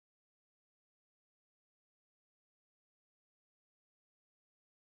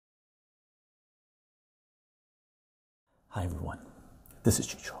Hi everyone, this is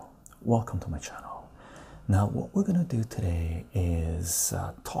Chycho. Welcome to my channel. Now what we're going to do today is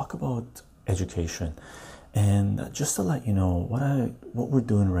talk about education, and just to let you know what we're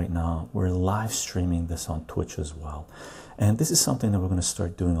doing right now, we're live streaming this on Twitch as well, and this is something that we're going to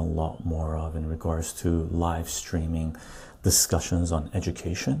start doing a lot more of in regards to live streaming discussions on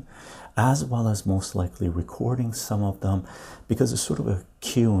education, as well as most likely recording some of them, because it's sort of a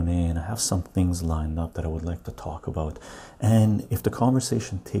Q&A and I have some things lined up that I would like to talk about. And if the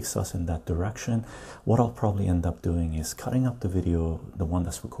conversation takes us in that direction, what I'll probably end up doing is cutting up the video, the one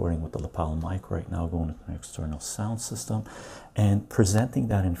that's recording with the lapel mic right now, going to an external sound system, and presenting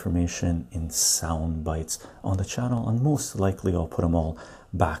that information in sound bites on the channel, and most likely I'll put them all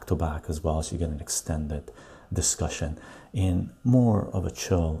back to back as well, so you get an extended discussion in more of a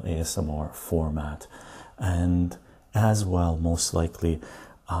chill ASMR format. And as well, most likely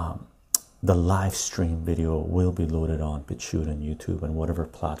the live stream video will be loaded on BitChute and YouTube and whatever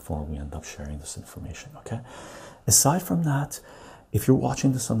platform we end up sharing this information. Okay, aside from that, if you're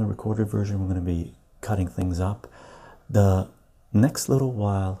watching this on the recorded version, we're going to be cutting things up. The next little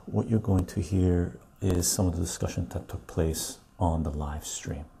while, what you're going to hear is some of the discussion that took place on the live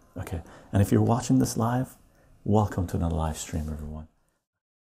stream. Okay, and if you're watching this live, welcome to the live stream, everyone.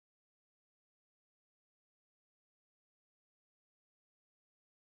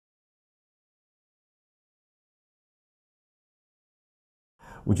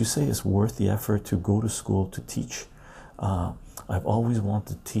 Would you say it's worth the effort to go to school to teach? I've always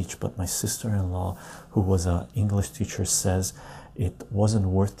wanted to teach, but my sister-in-law, who was an English teacher, says it wasn't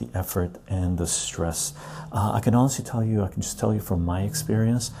worth the effort and the stress. I can honestly tell you, I can just tell you from my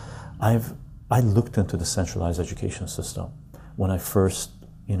experience, I looked into the centralized education system when I first,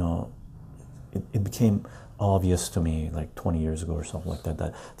 it became obvious to me like 20 years ago or something like that,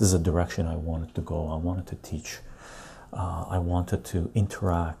 that this is a direction I wanted to go. I wanted to teach. I wanted to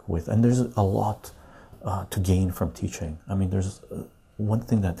interact with, and there's a lot to gain from teaching. I mean, there's one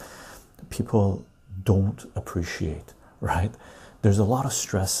thing that people don't appreciate, right? There's a lot of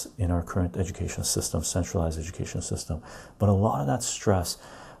stress in our current education system, centralized education system, but a lot of that stress,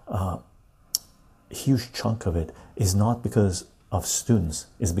 huge chunk of it, is not because of students,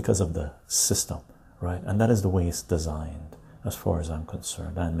 is because of the system, right? And that is the way it's designed, as far as I'm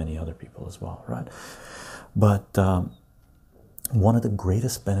concerned, and many other people as well, right? But one of the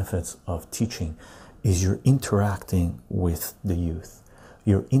greatest benefits of teaching is you're interacting with the youth.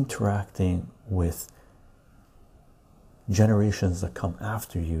 You're interacting with generations that come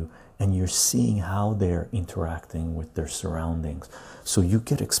after you, and you're seeing how they're interacting with their surroundings. So you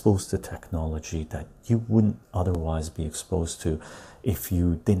get exposed to technology that you wouldn't otherwise be exposed to if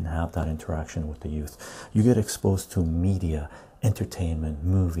you didn't have that interaction with the youth. You get exposed to media, entertainment,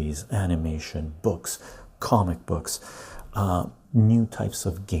 movies, animation, books, comic books, new types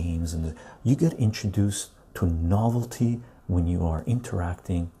of games, and you get introduced to novelty when you are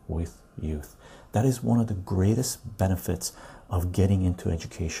interacting with youth. That is one of the greatest benefits of getting into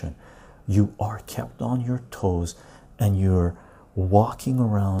education. You are kept on your toes, and you're walking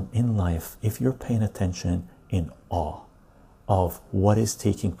around in life, if you're paying attention, in awe of what is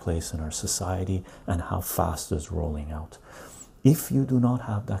taking place in our society and how fast it's rolling out. If you do not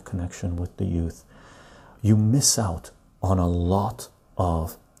have that connection with the youth, you miss out on a lot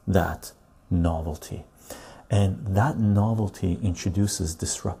of that novelty, and that novelty introduces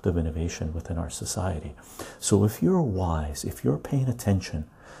disruptive innovation within our society. So if you're wise, if you're paying attention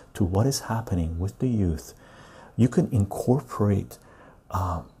to what is happening with the youth, you can incorporate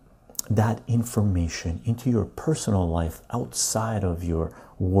that information into your personal life outside of your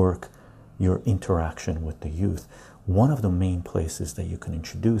work, your interaction with the youth. One of the main places that you can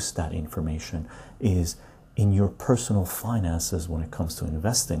introduce that information is in your personal finances when it comes to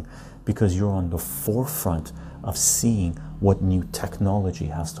investing, because you're on the forefront of seeing what new technology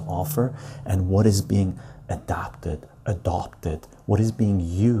has to offer and what is being adopted, what is being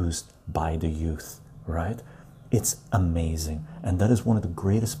used by the youth, right? It's amazing, and that is one of the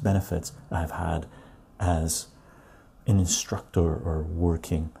greatest benefits I've had as an instructor or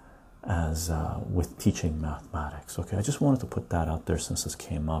working as with teaching mathematics. Okay, I just wanted to put that out there since this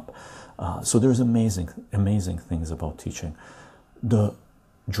came up. So there's amazing things about teaching. The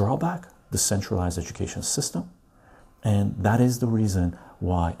drawback, the centralized education system, and that is the reason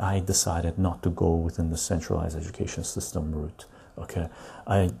why I decided not to go within the centralized education system route. Okay,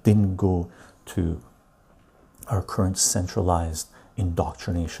 I didn't go to our current centralized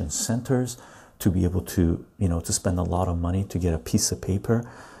indoctrination centers to be able to, to spend a lot of money to get a piece of paper,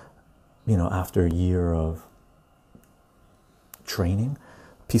 after a year of training,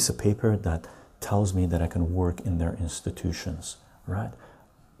 piece of paper that tells me that I can work in their institutions, right?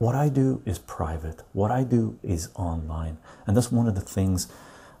 What I do is private. What I do is online. And that's one of the things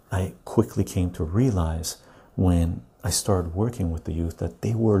I quickly came to realize when I started working with the youth, that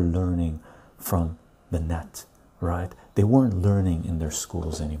they were learning from the net, right? They weren't learning in their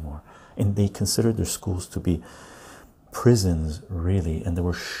schools anymore. And they considered their schools to be prisons, really, and they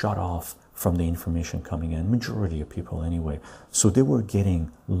were shut off from the information coming in, majority of people anyway. So they were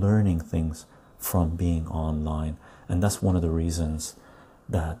learning things from being online. And that's one of the reasons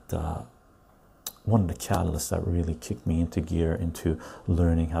that one of the catalysts that really kicked me into gear into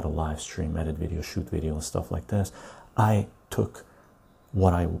learning how to live stream, edit video, shoot video, and stuff like this. I took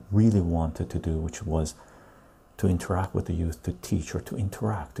what I really wanted to do, which was to interact with the youth, to teach, or to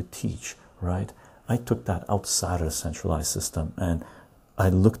interact, to teach, right? I took that outside of the centralized system, and I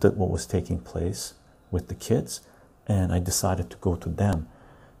looked at what was taking place with the kids, and I decided to go to them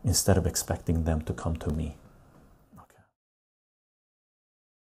instead of expecting them to come to me. Okay.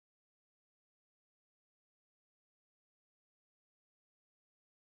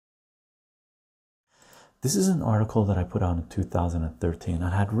 This is an article that I put out in 2013.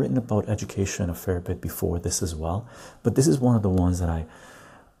 I had written about education a fair bit before this as well, but this is one of the ones that I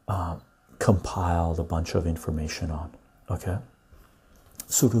compiled a bunch of information on. Okay,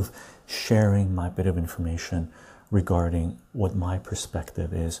 sort of sharing my bit of information regarding what my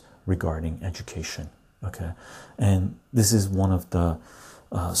perspective is regarding education. Okay, and this is one of the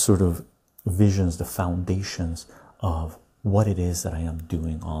sort of visions, the foundations of what it is that I am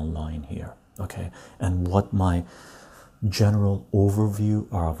doing online here. Okay, and what my general overview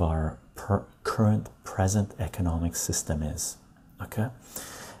of our current present economic system is. Okay,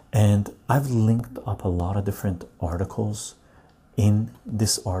 and I've linked up a lot of different articles in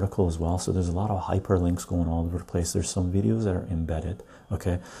this article as well, so there's a lot of hyperlinks going all over the place. There's some videos that are embedded.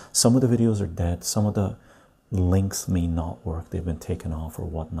 Okay, some of the videos are dead, some of the links may not work, they've been taken off or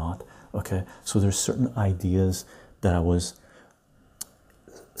whatnot. Okay, so there's certain ideas that I was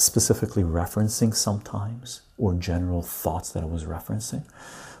specifically referencing sometimes, or general thoughts that I was referencing.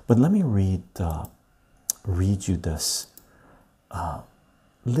 But let me read you this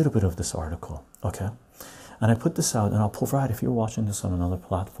little bit of this article. Okay, and I put this out, and I'll provide, if you're watching this on another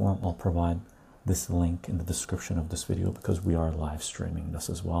platform, I'll provide this link in the description of this video, because we are live streaming this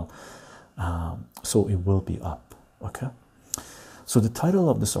as well, so it will be up. Okay, so the title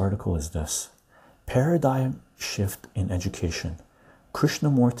of this article is this: Paradigm Shift in Education.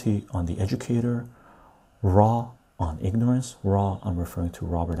 Krishnamurti on the Educator, Raw on Ignorance. Raw, I'm referring to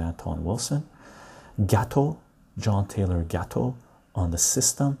Robert Anton Wilson. Gatto, John Taylor Gatto on the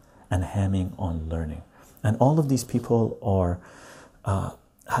System, and Hamming on Learning. And all of these people are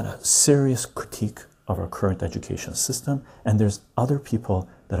had a serious critique of our current education system, and there's other people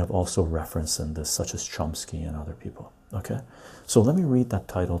that have also referenced in this, such as Chomsky and other people. Okay, so let me read that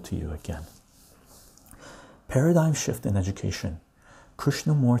title to you again. Paradigm Shift in Education.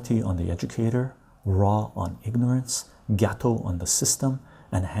 Krishnamurti on the Educator, Raw on Ignorance, Gatto on the System,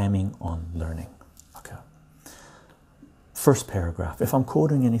 and Hamming on Learning. Okay. First paragraph. If I'm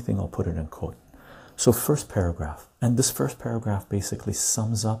quoting anything, I'll put it in quote. So first paragraph, and this first paragraph basically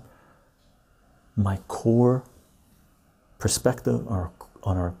sums up my core perspective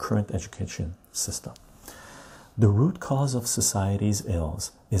on our current education system. The root cause of society's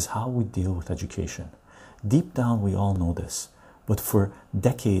ills is how we deal with education. Deep down, we all know this, but for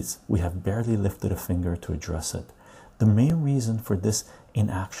decades we have barely lifted a finger to address it. The main reason for this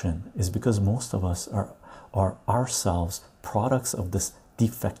inaction is because most of us are ourselves products of this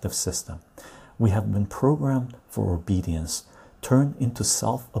defective system. We have been programmed for obedience, turned into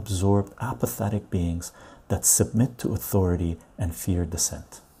self-absorbed, apathetic beings that submit to authority and fear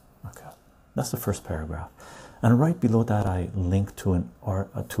dissent. Okay, that's the first paragraph. And right below that, I linked to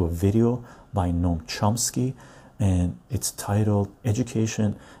a video by Noam Chomsky, and it's titled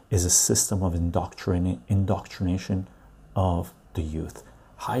 "Education is a System of Indoctrination of the Youth."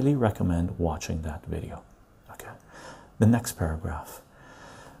 Highly recommend watching that video. Okay, the next paragraph.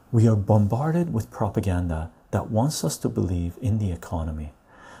 We are bombarded with propaganda that wants us to believe in the economy,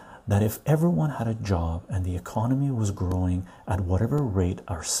 that if everyone had a job and the economy was growing at whatever rate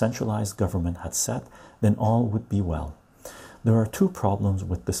our centralized government had set, then all would be well. There are two problems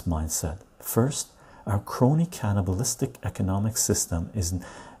with this mindset. First, our crony cannibalistic economic system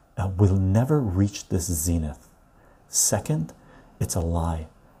will never reach this zenith. Second, it's a lie.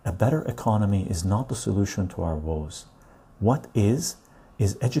 A better economy is not the solution to our woes. What is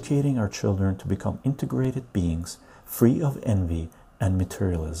educating our children to become integrated beings free of envy and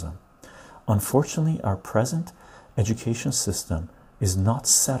materialism. Unfortunately, our present education system is not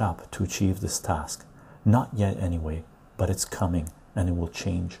set up to achieve this task. Not yet anyway, but it's coming and it will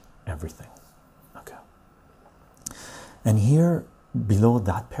change everything. Okay. And here below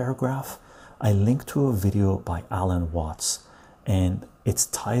that paragraph, I link to a video by Alan Watts, and it's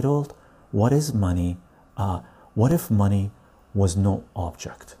titled, What is Money? What if money was no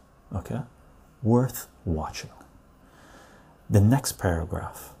object? Okay, worth watching. The next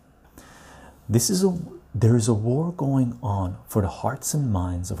paragraph. There is a war going on for the hearts and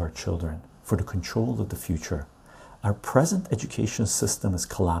minds of our children, for the control of the future. Our present education system is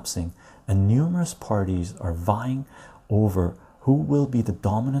collapsing, and numerous parties are vying over who will be the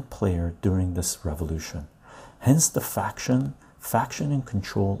dominant player during this revolution. Hence the faction in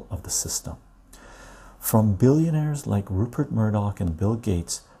control of the system. From billionaires like Rupert Murdoch and Bill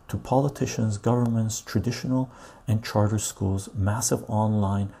Gates to politicians, governments, traditional and charter schools, massive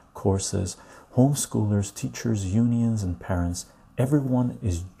online courses, homeschoolers, teachers, unions, and parents, everyone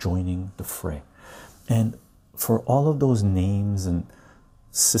is joining the fray. And for all of those names and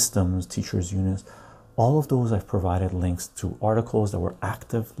systems, teachers, unions, all of those I've provided links to articles that were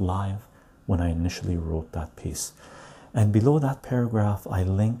active live when I initially wrote that piece. And below that paragraph, I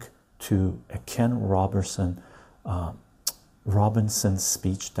link to a Ken Robinson's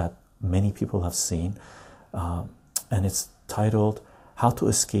speech that many people have seen, and it's titled How to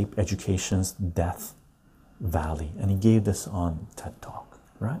Escape Education's Death Valley, and he gave this on TED Talk,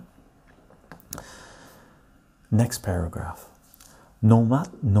 right? Next paragraph. No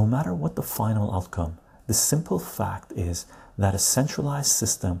matter what the final outcome, the simple fact is that a centralized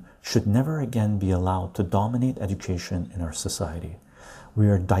system should never again be allowed to dominate education in our society. We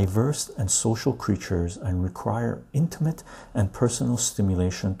are diverse and social creatures and require intimate and personal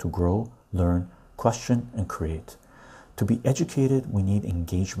stimulation to grow, learn, question, and create. To be educated, we need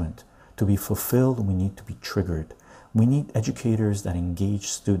engagement. To be fulfilled, we need to be triggered. We need educators that engage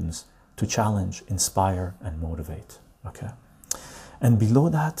students to challenge, inspire, and motivate. Okay. And below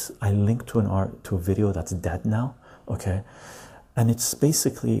that, I link to a video that's dead now. Okay, and it's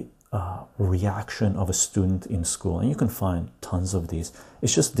basically a reaction of a student in school, and you can find tons of these.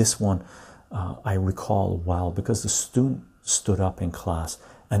 It's just this one I recall well because the student stood up in class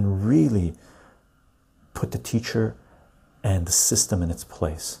and really put the teacher and the system in its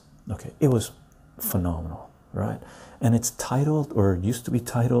place. Okay, it was phenomenal, right? And it's titled, or it used to be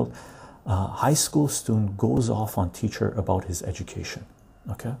titled, high school student goes off on teacher about his education.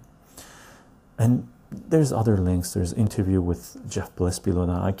 Okay, and there's other links. There's interview with Jeff Bliss below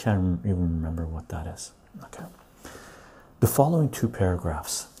that. I can't even remember what that is. Okay, the following two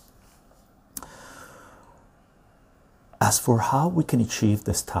paragraphs. As for how we can achieve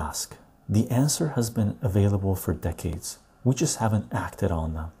this task, the answer has been available for decades. We just haven't acted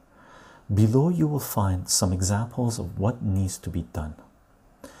on them. Below you will find some examples of what needs to be done.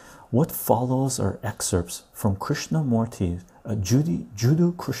 What follows are excerpts from Krishnamurti,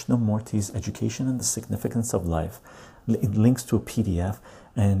 Judu Krishnamurti's Education and the Significance of Life. It links to a PDF,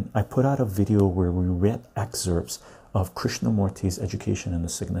 and I put out a video where we read excerpts of Krishnamurti's Education and the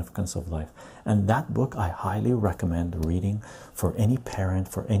Significance of Life. And that book I highly recommend reading for any parent,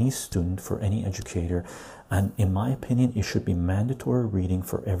 for any student, for any educator. And in my opinion, it should be mandatory reading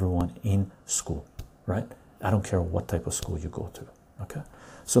for everyone in school, right? I don't care what type of school you go to. Okay,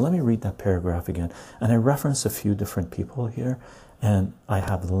 so let me read that paragraph again, and I reference a few different people here, and I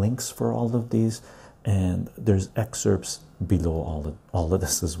have links for all of these, and there's excerpts below all of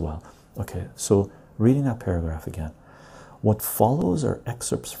this as well. Okay, so reading that paragraph again. What follows are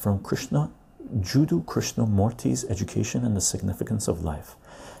excerpts from Judu Krishnamurti's Education and the Significance of Life,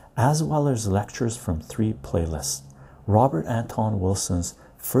 as well as lectures from 3 playlists. Robert Anton Wilson's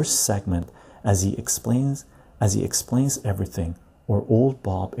first segment, as he explains everything, or Old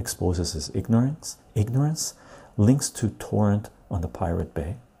Bob exposes his ignorance, links to Torrent on the Pirate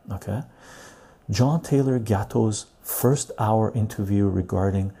Bay. Okay, John Taylor Gatto's first hour interview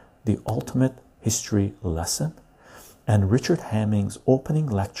regarding the ultimate history lesson, and Richard Hamming's opening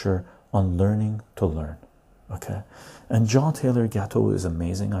lecture on learning to learn. Okay, and John Taylor Gatto is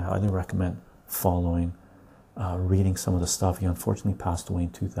amazing. I highly recommend following, reading some of the stuff. He unfortunately passed away in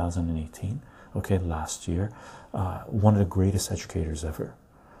 2018. Okay, last year. One of the greatest educators ever.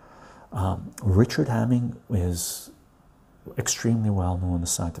 Richard Hamming is extremely well known in the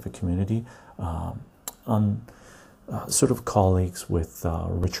scientific community, on sort of colleagues with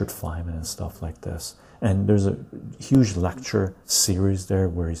Richard Feynman and stuff like this. And there's a huge lecture series there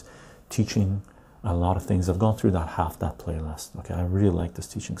where he's teaching a lot of things. I've gone through half that playlist. Okay, I really like this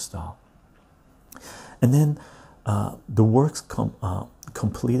teaching style. And then the works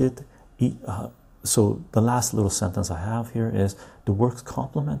completed So the last little sentence I have here is the works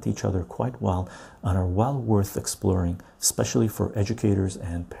complement each other quite well and are well worth exploring, especially for educators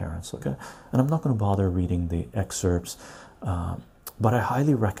and parents. Okay, and I'm not going to bother reading the excerpts, but I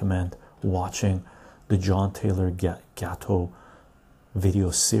highly recommend watching the John Taylor Gatto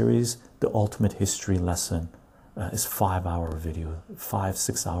video series. The Ultimate History Lesson is 5-hour video,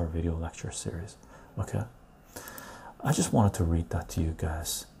 5-6 hour video lecture series. Okay, I just wanted to read that to you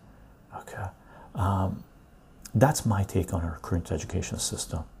guys. Okay, that's my take on our current education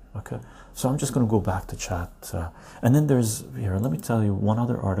system. Okay, so I'm just going to go back to chat, and then there's here. Let me tell you one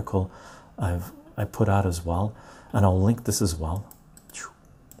other article I put out as well, and I'll link this as well.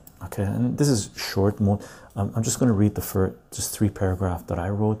 Okay, and this is short. I'm just going to read the first just 3 paragraphs that I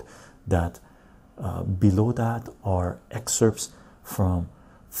wrote. That below that are excerpts from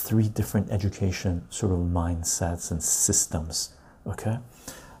 3 different education sort of mindsets and systems. Okay,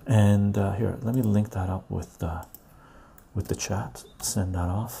 and here, let me link that up with the chat. Send that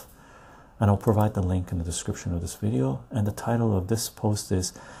off, and I'll provide the link in the description of this video. And the title of this post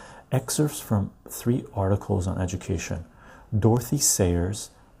is Excerpts from 3 articles on education: Dorothy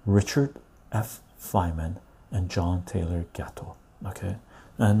Sayers, Richard F. Feynman, and John Taylor Gatto. Okay,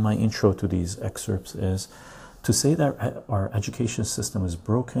 and my intro to these excerpts is to say that our education system is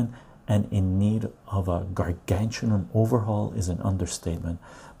broken and in need of a gargantuan overhaul is an understatement,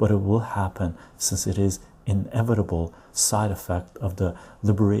 but it will happen since it is inevitable side effect of the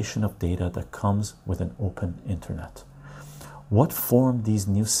liberation of data that comes with an open internet. What form these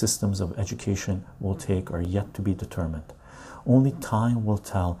new systems of education will take are yet to be determined. Only time will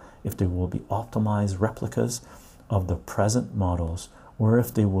tell if they will be optimized replicas of the present models or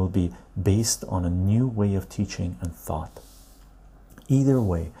if they will be based on a new way of teaching and thought. Either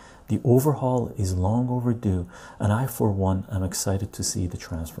way, the overhaul is long overdue, and I for one am excited to see the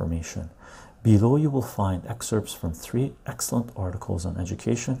transformation. Below you will find excerpts from 3 excellent articles on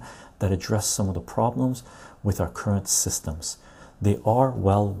education that address some of the problems with our current systems. They are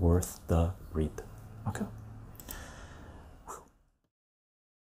well worth the read. Okay.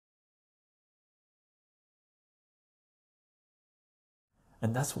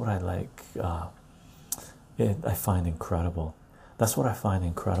 And that's what I like. I find incredible. That's what I find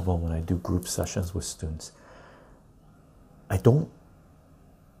incredible when I do group sessions with students. I don't.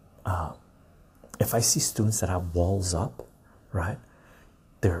 If I see students that have walls up, right?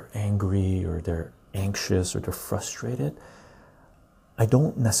 They're angry or they're anxious or they're frustrated. I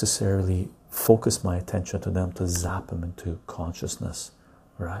don't necessarily focus my attention to them to zap them into consciousness,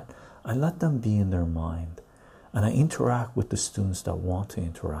 right? I let them be in their mind. And I interact with the students that want to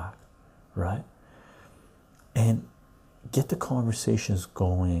interact, right? And get the conversations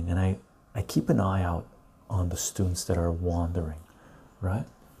going. And I keep an eye out on the students that are wandering, right?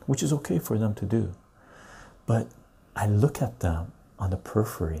 Which is okay for them to do. But I look at them on the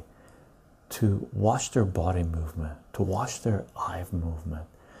periphery to watch their body movement, to watch their eye movement,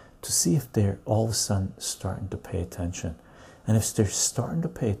 to see if they're all of a sudden starting to pay attention. And if they're starting to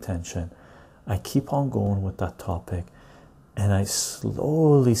pay attention, I keep on going with that topic and I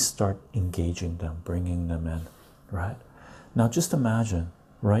slowly start engaging them, bringing them in, right? Now just imagine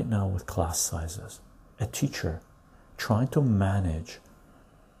right now with class sizes, a teacher trying to manage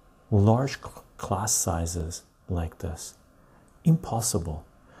large class sizes like this. Impossible.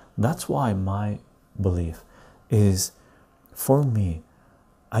 That's why my belief is, for me,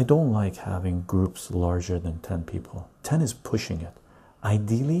 I don't like having groups larger than 10 people. 10 is pushing it.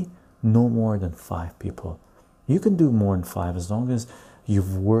 Ideally, no more than 5 people. You can do more than 5 as long as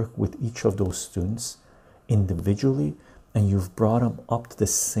you've worked with each of those students individually and you've brought them up to the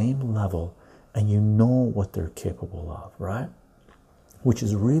same level and you know what they're capable of, right? Which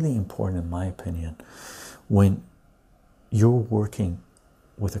is really important in my opinion when you're working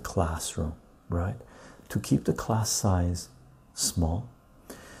with a classroom, right? To keep the class size small,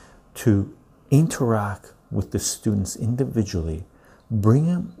 to interact with the students individually,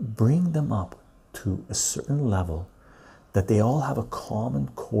 bring them up to a certain level that they all have a common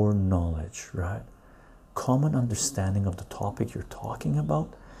core knowledge, right? Common understanding of the topic you're talking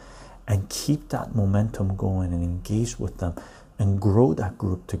about, and keep that momentum going and engage with them and grow that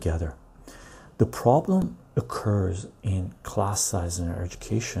group together. The problem occurs in class size in our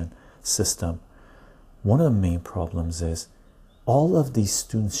education system. One of the main problems is all of these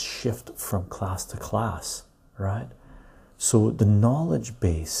students shift from class to class, right? So the knowledge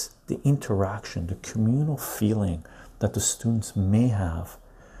base, the interaction, the communal feeling that the students may have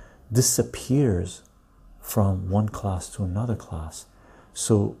disappears from one class to another class.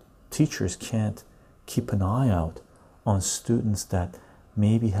 So teachers can't keep an eye out on students that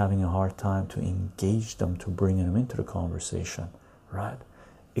maybe having a hard time to engage them, to bring them into the conversation, right?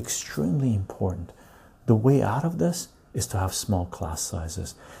 Extremely important. The way out of this is to have small class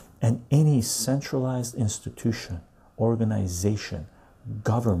sizes, and any centralized institution, organization,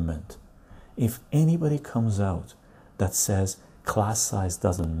 government, if anybody comes out that says class size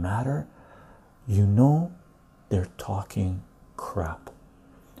doesn't matter, you know they're talking crap.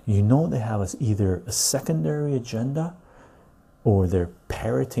 You know they have either a secondary agenda, or they're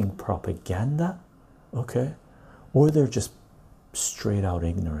parroting propaganda, okay, or they're just straight out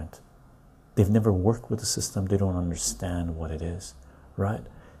ignorant. They've never worked with the system, they don't understand what it is, right?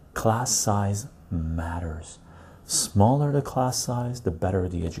 Class size matters. Smaller the class size, the better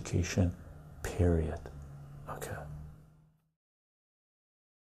the education, period. Okay.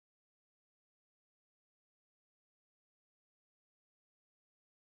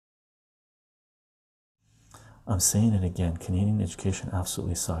 I'm saying it again, Canadian education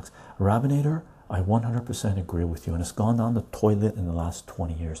absolutely sucks. Rabinator, I 100% agree with you, and it's gone down the toilet in the last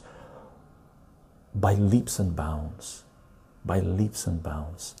 20 years by leaps and bounds. By leaps and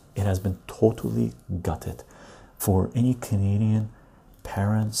bounds. It has been totally gutted. For any Canadian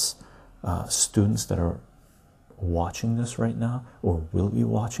parents, students that are watching this right now or will be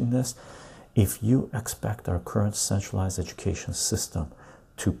watching this, if you expect our current centralized education system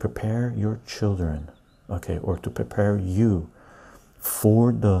to prepare your children, okay, or to prepare you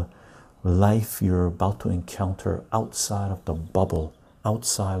for the life you're about to encounter outside of the bubble,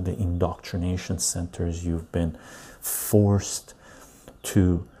 outside the indoctrination centers you've been forced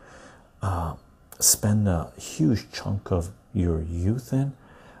to spend a huge chunk of your youth in,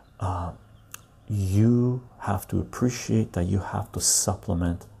 you have to appreciate that you have to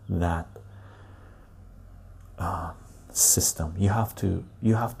supplement that system. You have to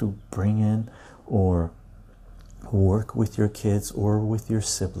bring in or work with your kids or with your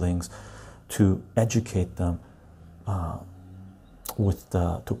siblings to educate them, to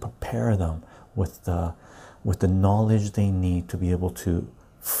prepare them with the knowledge they need to be able to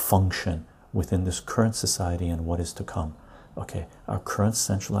function within this current society and what is to come. Okay, our current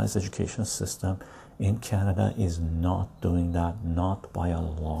centralized education system in Canada is not doing that, not by a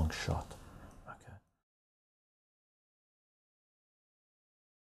long shot. Okay.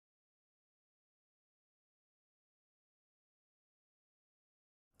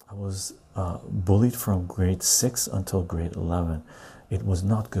 I was bullied from grade 6 until grade 11. It was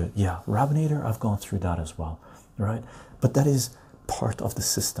not good. Yeah, Rabinator, I've gone through that as well, right? But that is part of the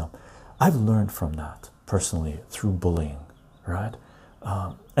system. I've learned from that personally through bullying, right?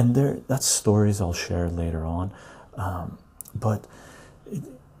 And that's stories I'll share later on. But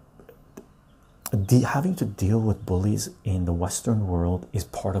having to deal with bullies in the Western world is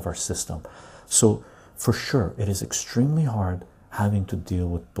part of our system. So for sure, it is extremely hard having to deal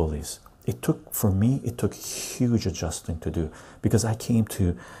with bullies. For me, it took huge adjusting to do, because I came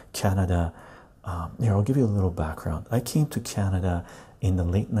to Canada. Here, I'll give you a little background. I came to Canada in the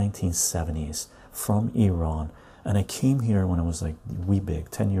late 1970s from Iran, and I came here when I was like wee big,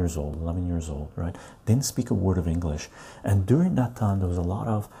 10 years old, 11 years old, right? Didn't speak a word of English, and during that time there was a lot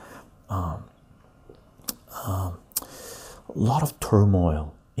of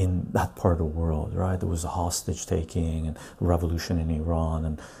turmoil in that part of the world, right? There was a hostage taking and revolution in Iran,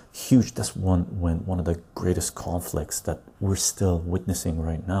 and huge. That's one of the greatest conflicts that we're still witnessing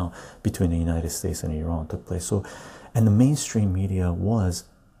right now between the United States and Iran took place. So, and the mainstream media was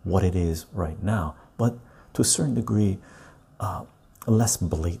what it is right now, but to a certain degree, less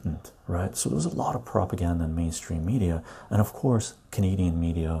blatant, right? So there was a lot of propaganda in mainstream media, and of course, Canadian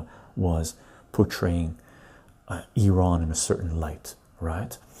media was portraying Iran in a certain light,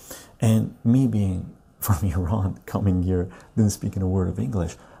 right? And me being from Iran, coming here, didn't speak a word of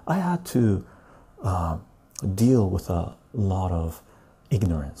English, I had to deal with a lot of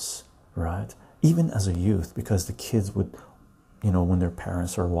ignorance, right? Even as a youth, because the kids would, when their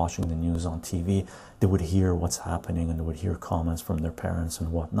parents are watching the news on TV, they would hear what's happening and they would hear comments from their parents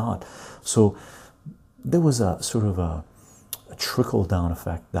and whatnot. So there was a sort of a trickle down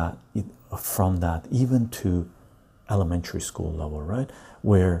effect from that even to elementary school level, right?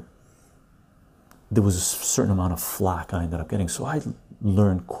 Where there was a certain amount of flack I ended up getting. So I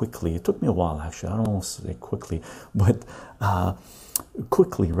learned quickly. It took me a while, actually. I don't want to say quickly, but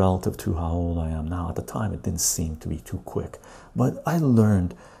quickly relative to how old I am now. At the time, it didn't seem to be too quick. But I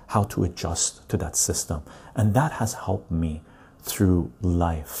learned how to adjust to that system. And that has helped me through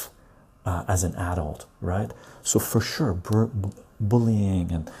life as an adult, right? So for sure,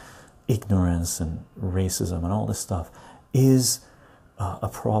 bullying and ignorance and racism and all this stuff is a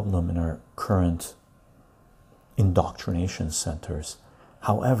problem in our current indoctrination centers,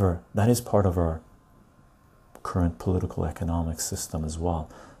 However, that is part of our current political economic system as well.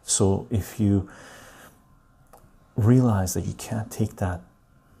 So if you realize that you can't take that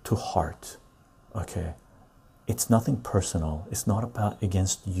to heart, okay, it's nothing personal. It's not about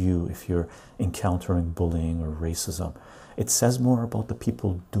against you if you're encountering bullying or racism. It says more about the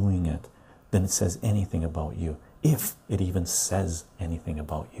people doing it than it says anything about you, if it even says anything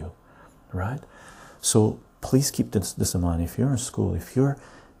about you, right? So please keep this in mind. If you're in school, if you're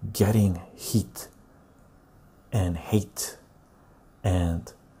getting heat and hate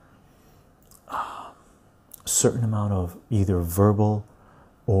and certain amount of either verbal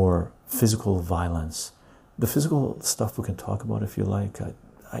or physical violence, the physical stuff we can talk about if you like.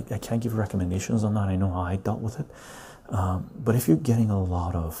 I can't give recommendations on that. I know how I dealt with it. But if you're getting a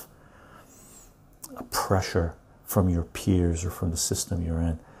lot of pressure from your peers or from the system you're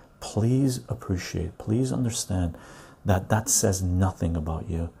in, please appreciate, please understand that that says nothing about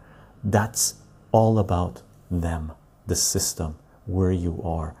you. That's all about them, the system, where you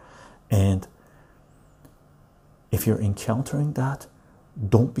are. And if you're encountering that,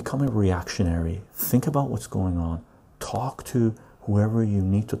 don't become a reactionary. Think about what's going on. Talk to whoever you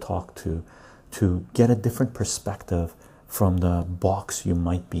need to talk to get a different perspective from the box you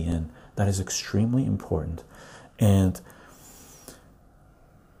might be in. That is extremely important. And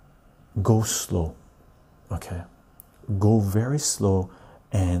go slow, okay? Go very slow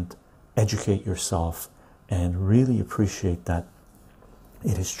and educate yourself and really appreciate that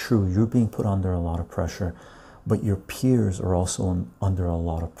it is true. You're being put under a lot of pressure, but your peers are also under a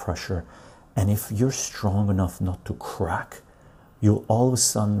lot of pressure. And if you're strong enough not to crack, you'll all of a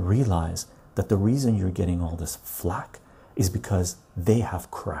sudden realize that the reason you're getting all this flack is because they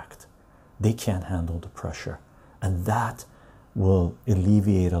have cracked. They can't handle the pressure, and that will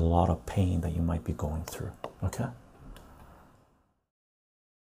alleviate a lot of pain that you might be going through, okay?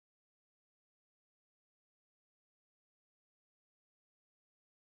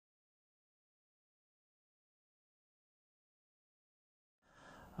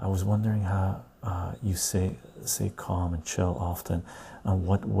 I was wondering how you say calm and chill often, and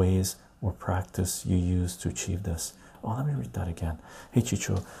what ways or practice you use to achieve this. Oh, let me read that again. Hey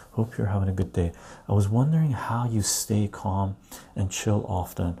Chycho, hope you're having a good day. I was wondering how you stay calm and chill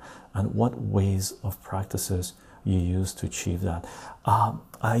often, and what ways of practices you use to achieve that.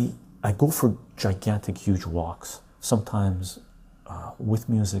 I go for gigantic, huge walks. Sometimes with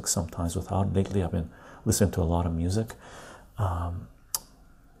music, sometimes without. Lately, I've been listening to a lot of music.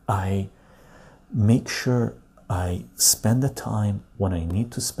 I make sure I spend the time when I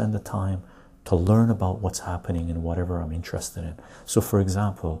need to spend the time to learn about what's happening in whatever I'm interested in. So, for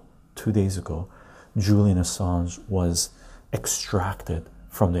example, 2 days ago, Julian Assange was extracted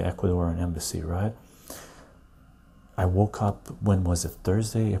from the Ecuadorian embassy, right? I woke up, when was it?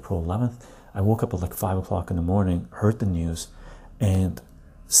 Thursday, April 11th. I woke up at like 5 o'clock in the morning, heard the news, and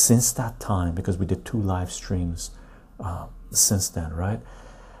since that time, because we did 2 live streams since then, right?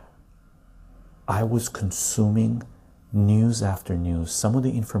 I was consuming news after news. Some of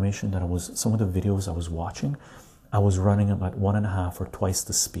the information that some of the videos I was watching, I was running them at 1.5 or twice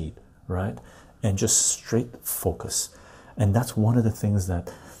the speed, right? And just straight focus. And that's one of the things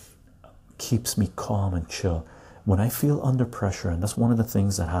that keeps me calm and chill. When I feel under pressure, and that's one of the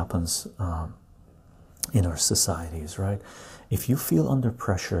things that happens in our societies, right? If you feel under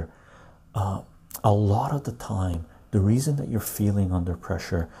pressure, a lot of the time, the reason that you're feeling under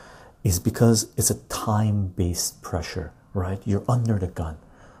pressure is because it's a time-based pressure, right? You're under the gun,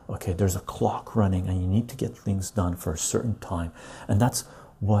 okay? There's a clock running and you need to get things done for a certain time, and that's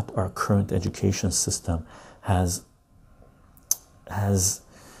what our current education system has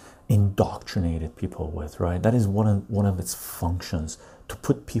indoctrinated people with, right? That is one of its functions, to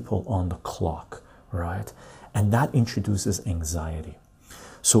put people on the clock, right? And that introduces anxiety.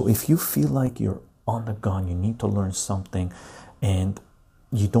 So if you feel like you're on the gun, you need to learn something, and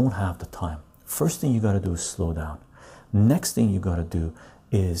you don't have the time, first thing you got to do is slow down. Next thing you got to do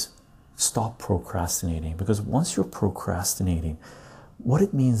is stop procrastinating, because once you're procrastinating, what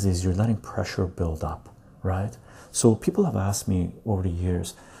it means is you're letting pressure build up, right? So people have asked me over the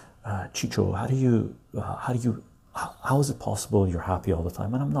years, Chycho, how is it possible you're happy all the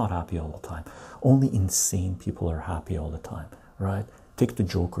time? And I'm not happy all the time. Only insane people are happy all the time, right? Take the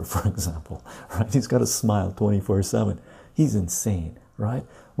Joker, for example, right? He's got a smile 24/7. He's insane, right?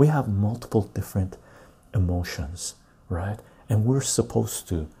 We have multiple different emotions, right? And we're supposed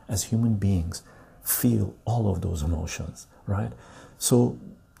to, as human beings, feel all of those emotions, right? So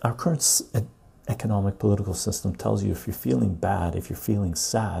our current economic political system tells you, if you're feeling bad, if you're feeling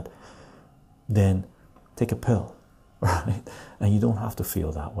sad, then take a pill, right? And you don't have to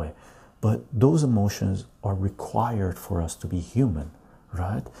feel that way. But those emotions are required for us to be human,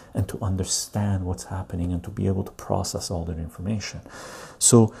 right? And to understand what's happening and to be able to process all that information.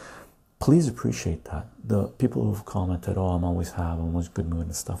 So please appreciate that. The people who've commented, oh, I'm always happy, I'm always good mood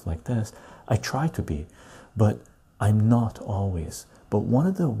and stuff like this, I try to be, but I'm not always. But one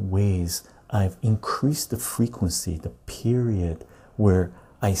of the ways I've increased the frequency, the period where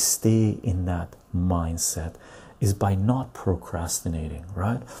I stay in that mindset, is by not procrastinating,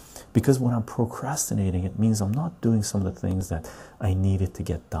 right? Because when I'm procrastinating, it means I'm not doing some of the things that I needed to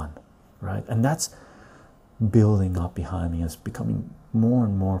get done, right? And that's building up behind me. It's becoming more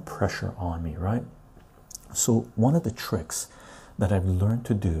and more pressure on me, right? So one of the tricks that I've learned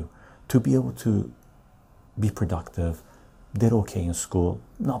to do to be able to be productive, did okay in school,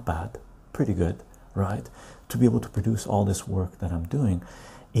 not bad, pretty good, right? To be able to produce all this work that I'm doing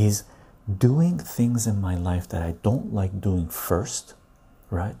is doing things in my life that I don't like doing first,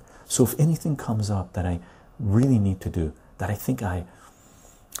 right? So if anything comes up that I really need to do, that I think I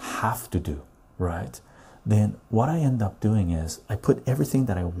have to do, right? Then what I end up doing is I put everything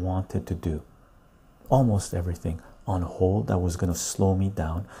that I wanted to do, almost everything, on hold that was going to slow me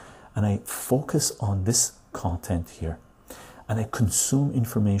down, and I focus on this content here, and I consume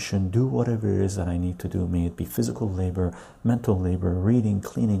information, do whatever it is that I need to do, may it be physical labor, mental labor, reading,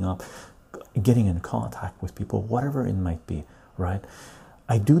 cleaning up, getting in contact with people, whatever it might be, right?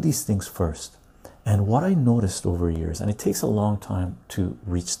 I do these things first. And what I noticed over years, and it takes a long time to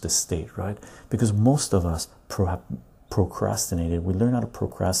reach this state, right? Because most of us procrastinated. We learn how to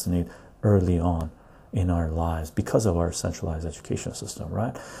procrastinate early on in our lives because of our centralized education system,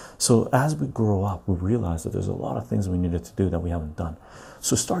 right? So as we grow up, we realize that there's a lot of things we needed to do that we haven't done.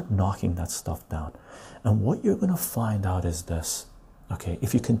 So start knocking that stuff down. And what you're going to find out is this, okay?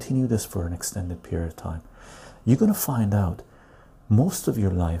 If you continue this for an extended period of time, you're going to find out most of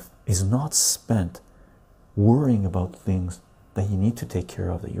your life is not spent worrying about things that you need to take care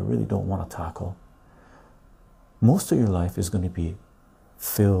of that you really don't want to tackle. Most of your life is going to be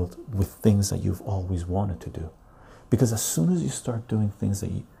filled with things that you've always wanted to do, because as soon as you start doing things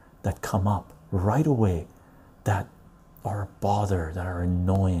that come up right away, that are a bother, that are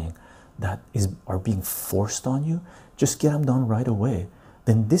annoying, that are being forced on you, just get them done right away.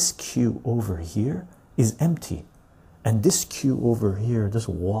 Then this queue over here is empty. And this queue over here, this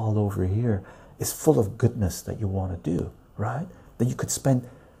wall over here, is full of goodness that you want to do, right? That you could spend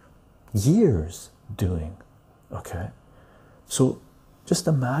years doing, okay? So just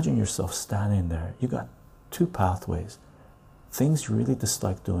imagine yourself standing there. You got two pathways. Things you really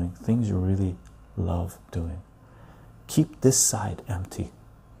dislike doing, things you really love doing. Keep this side empty.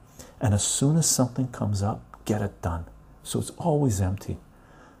 And as soon as something comes up, get it done. So it's always empty.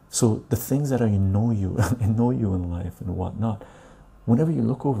 So the things that annoy you in life and whatnot, whenever you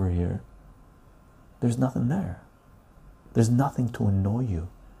look over here, there's nothing there. There's nothing to annoy you.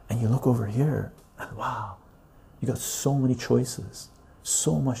 And you look over here, and wow, you got so many choices,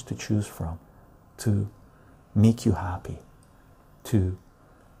 so much to choose from to make you happy, to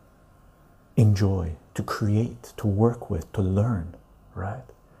enjoy, to create, to work with, to learn, right?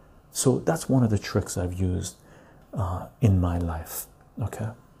 So that's one of the tricks I've used in my life, okay?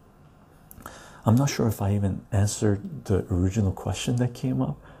 I'm not sure if I even answered the original question that came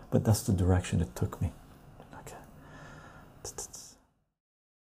up, but that's the direction it took me. Okay.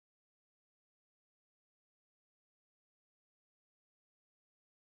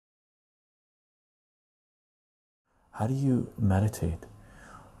 How do you meditate?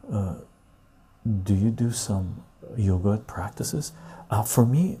 Do you do some yoga practices? For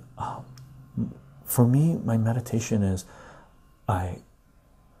me, my meditation is I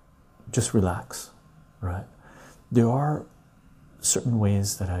just relax, right? There are certain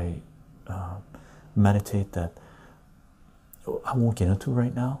ways that I meditate that I won't get into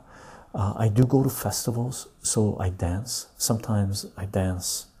right now. I do go to festivals, so I dance. Sometimes I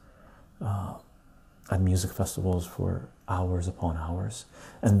dance at music festivals for hours upon hours,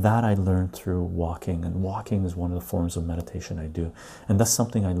 and that I learned through walking, and walking is one of the forms of meditation I do, and that's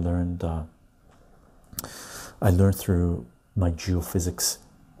something I learned through my geophysics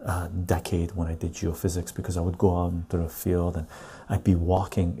decade when I did geophysics, because I would go out into the field and I'd be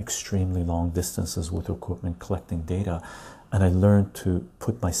walking extremely long distances with equipment collecting data, and I learned to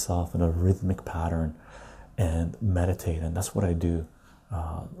put myself in a rhythmic pattern and meditate, and that's what I do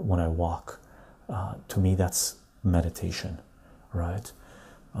when I walk. To me, that's meditation, right?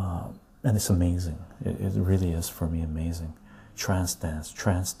 And it's amazing. It really is, for me, amazing. Trance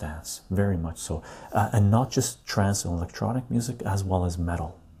dance, very much so, and not just trance and electronic music, as well as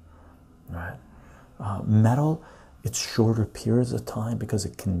metal, right? Metal it's shorter periods of time because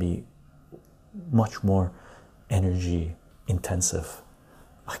it can be much more energy intensive.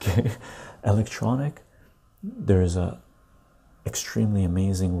 Okay, electronic, there's a extremely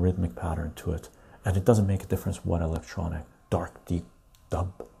amazing rhythmic pattern to it, and it doesn't make a difference what electronic, dark, deep,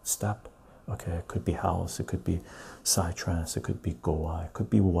 dub, step. Okay, it could be house, it could be psytrance, it could be goa, it could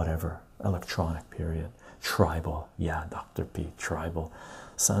be whatever. Electronic, period. Tribal, yeah, Dr. P, tribal.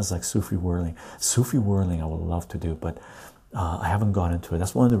 Sounds like Sufi whirling. Sufi whirling I would love to do, but I haven't got into it.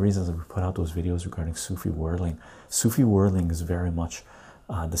 That's one of the reasons that we put out those videos regarding Sufi whirling. Sufi whirling is very much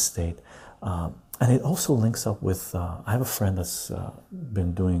the state. And it also links up with, I have a friend that's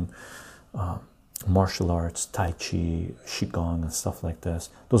been doing martial arts, Tai Chi, Qigong, and stuff like this.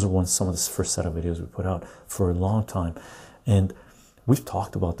 Those are some of the first set of videos we put out for a long time. And we've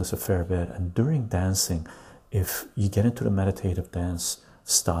talked about this a fair bit. And during dancing, if you get into the meditative dance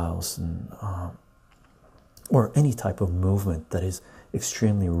styles and or any type of movement that is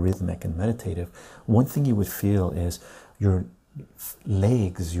extremely rhythmic and meditative, one thing you would feel is your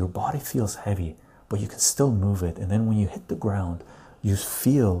legs, your body feels heavy, but you can still move it. And then when you hit the ground, you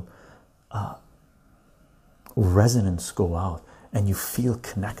feel resonance go out and you feel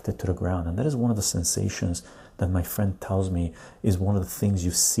connected to the ground. And that is one of the sensations that my friend tells me is one of the things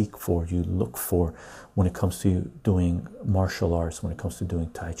you seek for, you look for when it comes to doing martial arts, when it comes to doing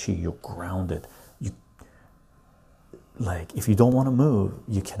Tai Chi. You're grounded. You, like, if you don't want to move,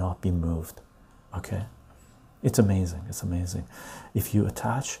 you cannot be moved. Okay, it's amazing. It's amazing. If you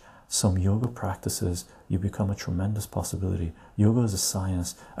attach some yoga practices, you become a tremendous possibility. Yoga is a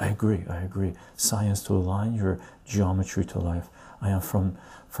science. I agree. Science to align your geometry to life. I am from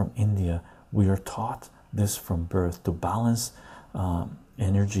India. We are taught this from birth to balance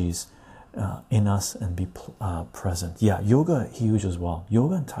energies in us and be present. Yeah, yoga huge as well.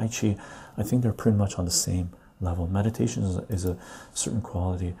 Yoga and Tai Chi, I think they're pretty much on the same level. Meditation is a certain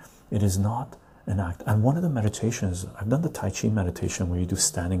quality. It is not an act. And one of the meditations, I've done the Tai Chi meditation where you do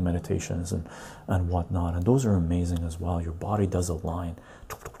standing meditations and whatnot, and those are amazing as well. Your body does align,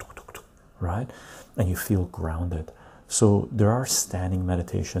 right? And you feel grounded. So there are standing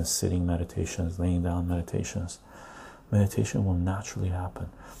meditations, sitting meditations, laying down meditations. Meditation will naturally happen.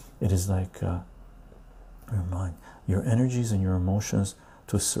 It is like your mind, your energies and your emotions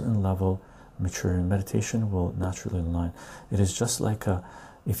to a certain level mature, and meditation will naturally align. It is just like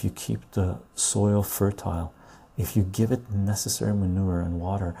if you keep the soil fertile, if you give it necessary manure and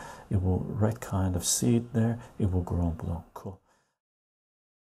water, it will, right kind of seed there, it will grow and bloom. Cool.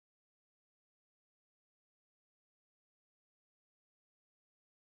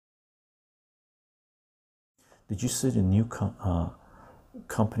 Did you see the new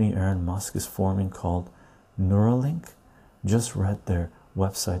company Elon Musk is forming called Neuralink? Just read their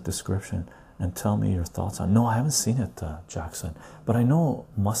website description and tell me your thoughts on. No, I haven't seen it, Jackson. But I know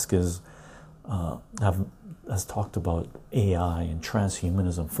Musk has talked about AI and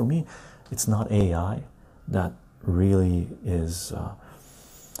transhumanism. For me, it's not AI that really is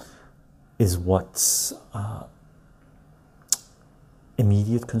what's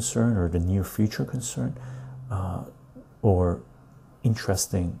immediate concern or the near future concern or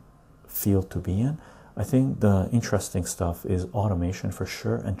interesting field to be in. I think the interesting stuff is automation for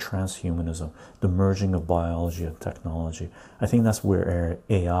sure, and transhumanism, the merging of biology and technology. I think that's where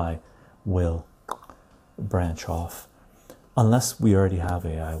AI will branch off, unless we already have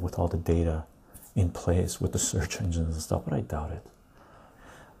AI with all the data in place with the search engines and stuff, but I doubt it.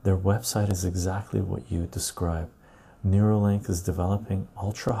 Their website is exactly what you described. Neuralink is developing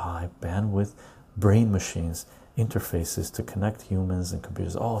ultra high bandwidth brain machines interfaces to connect humans and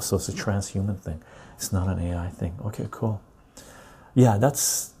computers. Oh, so it's a transhuman thing. It's not an AI thing. Okay, cool. Yeah,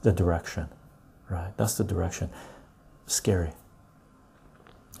 that's the direction, right? That's the direction. Scary.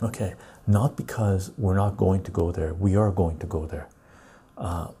 Okay, not because we're not going to go there. We are going to go there.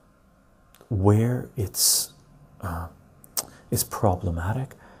 Where it's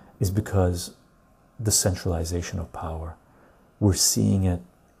problematic is because the centralization of power. We're seeing it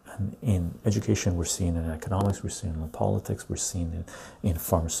in education, we're seeing it in economics, we're seeing it in politics, we're seeing it in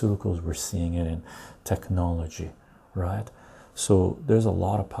pharmaceuticals, we're seeing it in technology, right? So there's a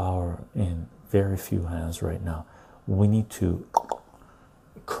lot of power in very few hands right now. We need to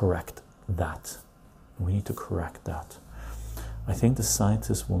correct that. We need to correct that. I think the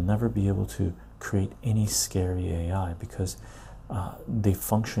scientists will never be able to create any scary AI because they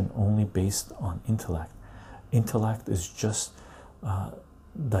function only based on intellect. Intellect is just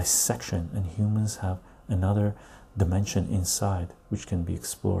dissection, and humans have another dimension inside which can be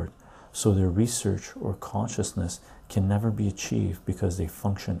explored. so their research or consciousness can never be achieved because they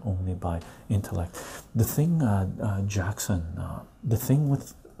function only by intellect. The thing, Jackson, the thing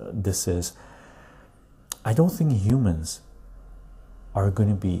with this is, I don't think humans are going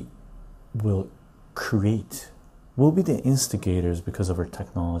to be, will be the instigators because of our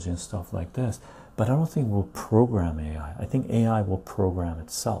technology and stuff like this, but I don't think we'll program AI. I think AI will program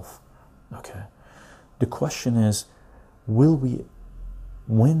itself. Okay, the question is, will we,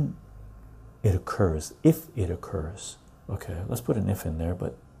 when it occurs, if it occurs, okay, let's put an if in there,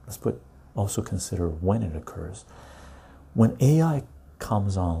 but let's also consider when it occurs. When AI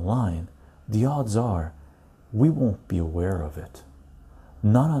comes online, the odds are we won't be aware of it,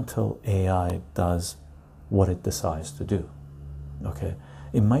 not until AI does what it decides to do. Okay,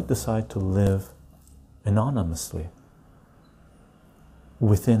 it might decide to live anonymously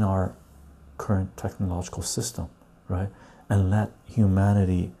within our current technological system, right, and let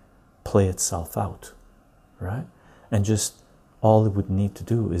humanity play itself out, right, and just all it would need to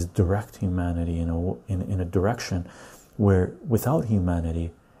do is direct humanity in a direction where without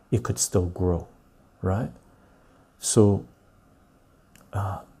humanity it could still grow, right? So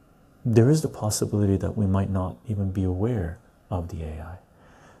there is the possibility that we might not even be aware of the AI.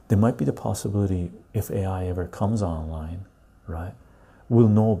 There might be the possibility, if AI ever comes online, right, we'll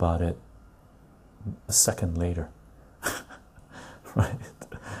know about it a second later, right?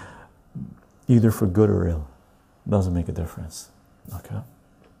 Either for good or ill, doesn't make a difference. Okay,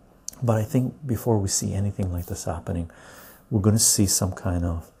 but I think before we see anything like this happening, we're going to see some kind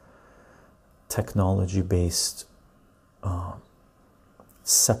of technology-based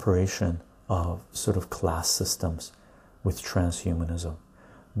separation of sort of class systems with transhumanism.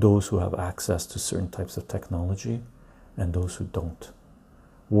 Those who have access to certain types of technology and those who don't.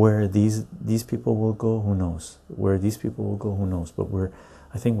 Where these people will go, who knows? Where these people will go, who knows? But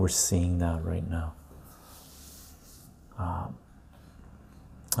I think we're seeing that right now.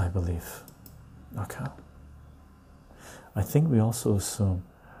 I believe. Okay. I think we also assume,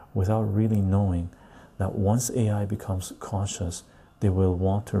 without really knowing, that once AI becomes conscious, they will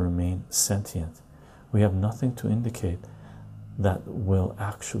want to remain sentient. We have nothing to indicate that will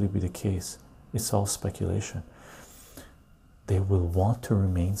actually be the case. It's all speculation. They will want to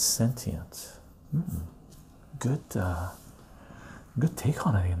remain sentient. Good take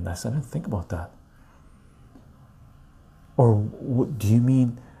on it in this. I didn't think about that. Or do you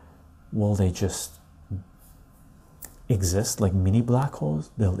mean, will they just exist like mini black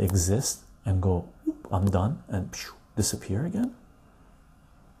holes? They'll exist and go, I'm done, and disappear again?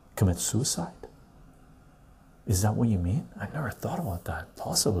 Commit suicide? Is that what you mean? I never thought about that.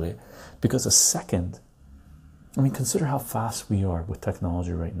 Possibly, because a second, I mean, consider how fast we are with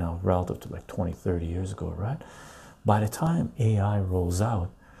technology right now relative to like 20-30 years ago, right? By the time AI rolls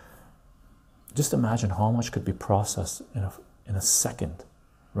out, just imagine how much could be processed in a second,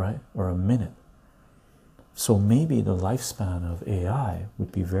 right, or a minute. So maybe the lifespan of AI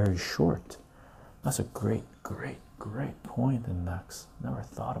would be very short. That's a great point, Index. Never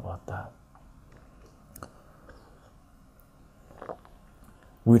thought about that.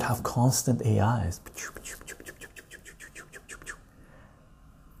 We'd have constant AIs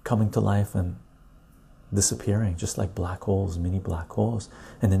coming to life and disappearing, just like black holes, mini black holes.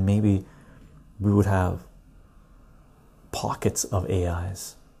 And then maybe we would have pockets of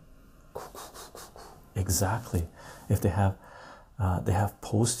AIs. Exactly. If they have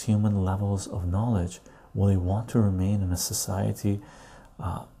post-human levels of knowledge, will they want to remain in a society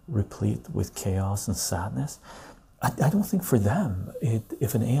replete with chaos and sadness? I don't think for them,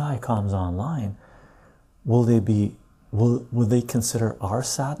 if an AI comes online, will they consider our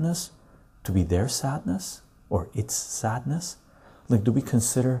sadness to be their sadness or its sadness? Like, do we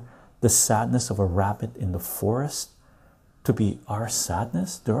consider the sadness of a rabbit in the forest to be our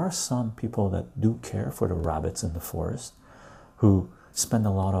sadness? There are some people that do care for the rabbits in the forest, who spend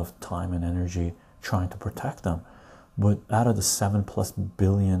a lot of time and energy trying to protect them. But out of the 7+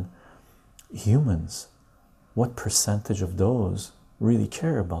 billion humans, what percentage of those really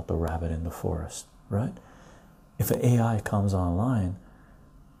care about the rabbit in the forest, right? If an AI comes online,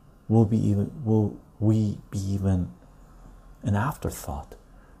 will we be even an afterthought,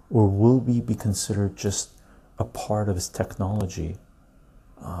 or will we be considered just a part of its technology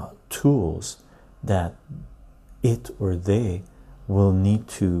tools that it or they will need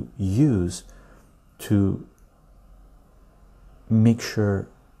to use to make sure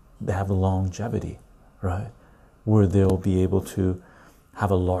they have longevity, right? Where they'll be able to have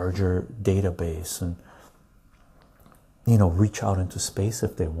a larger database and, you know, reach out into space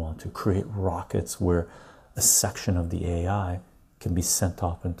if they want to, create rockets where a section of the AI can be sent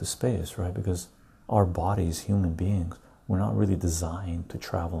up into space, right? Because our bodies, human beings, we're not really designed to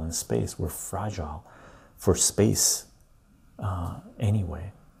travel in space. We're fragile for space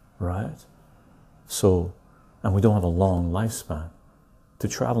anyway, right? So, and we don't have a long lifespan. To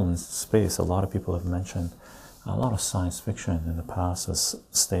travel in space, a lot of people have mentioned, a lot of science fiction in the past has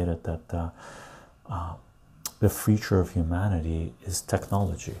stated that the future of humanity is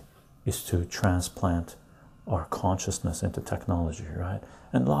technology, is to transplant our consciousness into technology, right?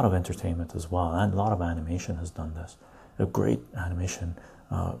 And a lot of entertainment as well, and a lot of animation has done this. A great animation,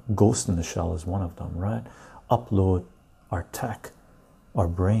 Ghost in the Shell is one of them, right? Upload our tech, our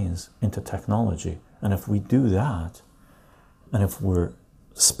brains into technology, and if we do that, and if we're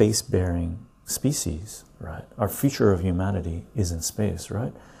space-bearing species, right, our future of humanity is in space,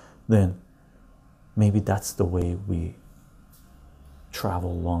 right, then maybe that's the way we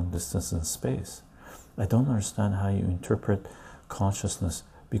travel long distance in space. I don't understand how you interpret consciousness,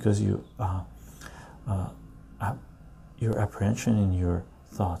 because your apprehension in your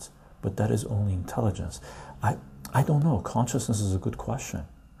thoughts, but that is only intelligence. I don't know. Consciousness is a good question,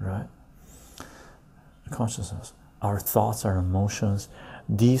 right? Consciousness, our thoughts, our emotions,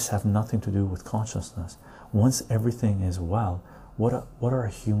 these have nothing to do with consciousness. Once everything is well, what are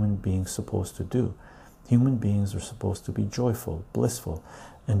human beings supposed to do? Human beings are supposed to be joyful, blissful,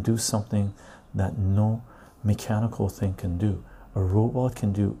 and do something that no mechanical thing can do. A robot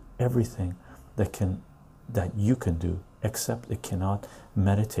can do everything that you can do, except it cannot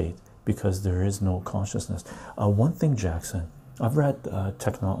meditate, because there is no consciousness. One thing, Jackson, I've read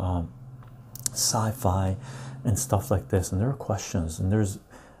sci-fi and stuff like this, and there are questions, and there's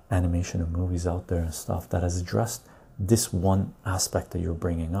animation and movies out there and stuff that has addressed this one aspect that you're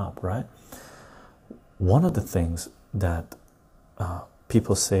bringing up, right? One of the things that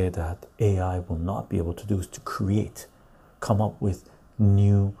people say that AI will not be able to do is to come up with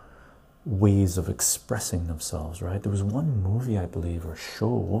new ways of expressing themselves, right? There was one movie, I believe, or show,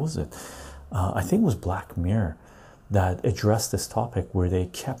 what was it? I think it was Black Mirror, that addressed this topic, where they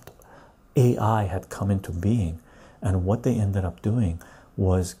kept AI had come into being, and what they ended up doing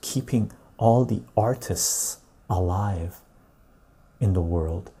was keeping all the artists alive in the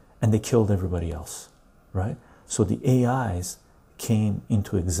world, and they killed everybody else, right? So the AIs came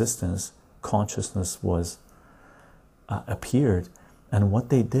into existence, consciousness was appeared, and what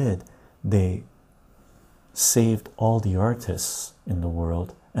they did, they saved all the artists in the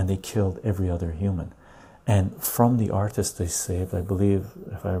world, and they killed every other human. And from the artists they saved, I believe,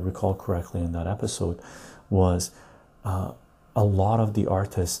 if I recall correctly in that episode, was a lot of the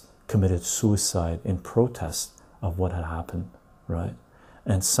artists committed suicide in protest of what had happened, right?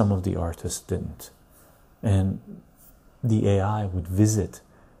 And some of the artists didn't. And the AI would visit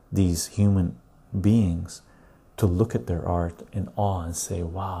these human beings to look at their art in awe and say,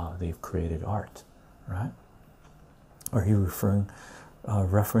 wow, they've created art, right? Are you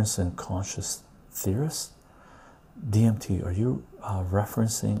referencing conscious theorists? DMT, are you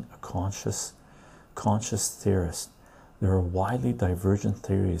referencing a conscious theorist? There are widely divergent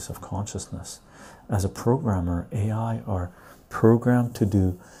theories of consciousness. As a programmer, AI are programmed to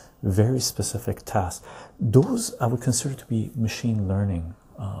do very specific tasks. Those I would consider to be machine learning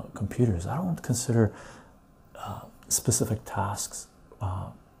computers. I don't consider specific tasks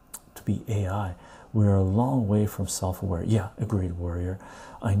to be AI. We're a long way from self-aware. Yeah, agreed, Warrior.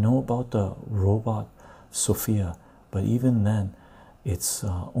 I know about the robot Sophia, but even then, it's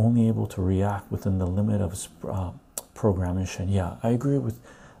only able to react within the limit of its programmation. Yeah, I agree with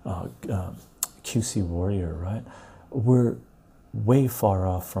QC Warrior, right? We're way far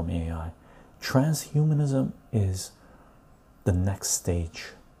off from AI. Transhumanism is the next stage,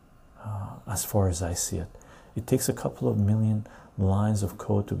 as far as I see it. It takes a couple of million lines of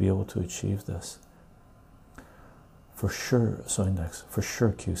code to be able to achieve this. For sure, so Index, for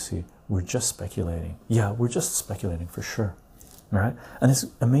sure, QC, we're just speculating. Yeah, we're just speculating for sure, right? And it's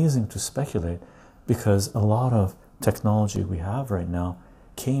amazing to speculate, because a lot of technology we have right now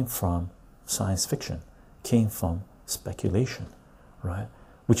came from science fiction, came from speculation, right?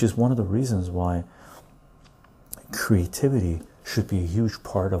 Which is one of the reasons why creativity should be a huge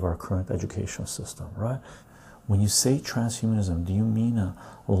part of our current educational system, right? When you say transhumanism, do you mean a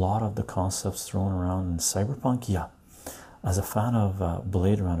lot of the concepts thrown around in cyberpunk? Yeah. As a fan of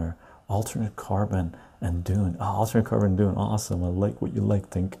Blade Runner, alternate carbon and Dune, alternate carbon Dune, awesome. I like what you like,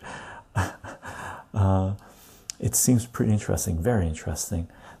 think. It seems pretty interesting, very interesting.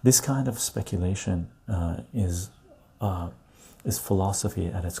 This kind of speculation is philosophy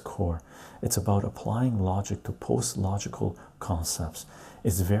at its core. It's about applying logic to post-logical concepts.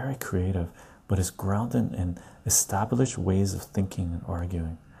 It's very creative, but is grounded in established ways of thinking and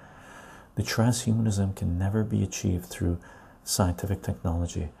arguing. The transhumanism can never be achieved through scientific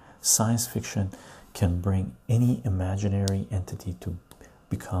technology. Science fiction can bring any imaginary entity to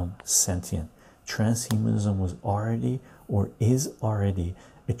become sentient. Transhumanism was already or is already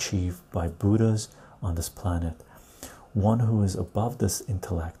achieved by Buddhas on this planet. One who is above this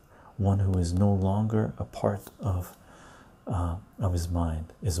intellect, one who is no longer a part of his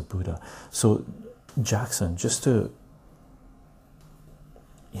mind, is a Buddha. So Jackson, just to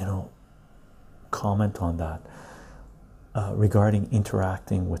comment on that, regarding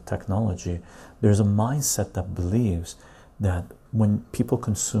interacting with technology, there's a mindset that believes that when people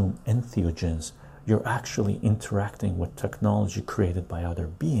consume entheogens, you're actually interacting with technology created by other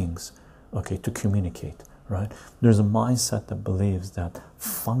beings, okay, to communicate, right? There's a mindset that believes that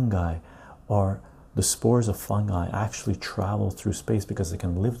fungi, or the spores of fungi, actually travel through space because they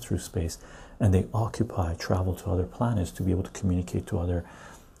can live through space, and they travel to other planets to be able to communicate to other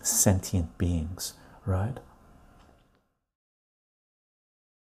sentient beings, right?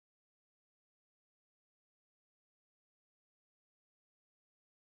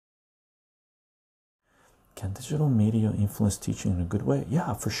 Can digital media influence teaching in a good way?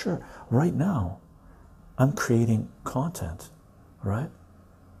 Yeah, for sure. Right now, I'm creating content, right?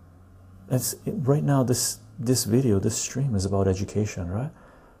 Right now, this video, this stream is about education, right?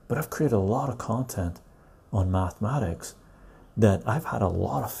 But I've created a lot of content on mathematics that I've had a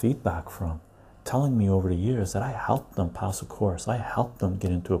lot of feedback from, telling me over the years that I helped them pass a course, I helped them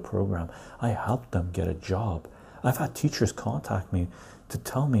get into a program, I helped them get a job. I've had teachers contact me to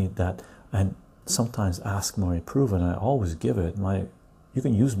tell me that, and sometimes ask my approval, and I always give it. You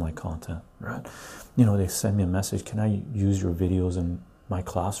can use my content, right? They send me a message, can I use your videos in my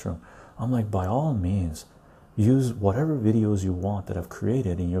classroom? I'm like, by all means, use whatever videos you want that I've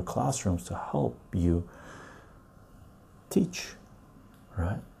created in your classrooms to help you teach,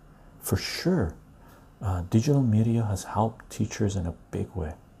 right? For sure, digital media has helped teachers in a big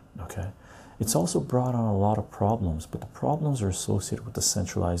way, okay? It's also brought on a lot of problems, but the problems are associated with the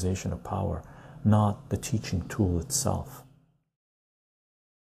centralization of power, not the teaching tool itself.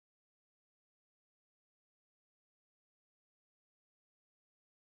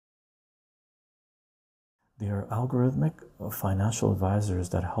 They are algorithmic financial advisors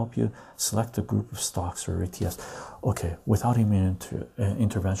that help you select a group of stocks or ETFs. Okay, without human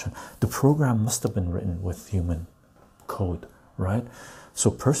intervention, the program must have been written with human code, right? So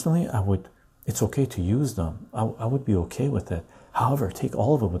personally, it's okay to use them. I would be okay with it. However, take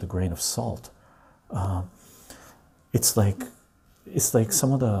all of it with a grain of salt. It's like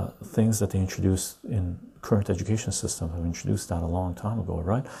some of the things that they introduced in current education system have introduced that a long time ago,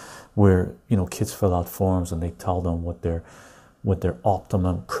 right? Where kids fill out forms and they tell them what their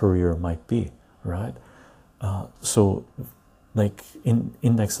optimum career might be, right? So like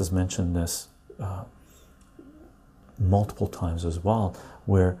Index has mentioned this multiple times as well,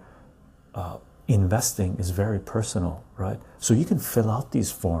 where investing is very personal, right? So you can fill out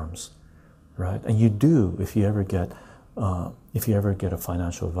these forms, right? And you do if you ever get a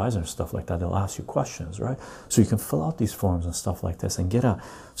financial advisor and stuff like that. They'll ask you questions, right? So you can fill out these forms and stuff like this and get a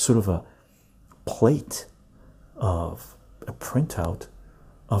sort of a plate of a printout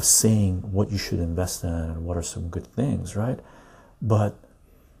of saying what you should invest in and what are some good things, right? But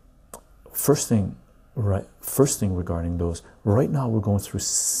first thing regarding those, right now we're going through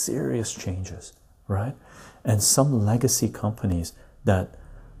serious changes, right? And some legacy companies that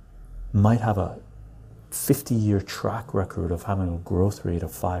might have a 50-year track record of having a growth rate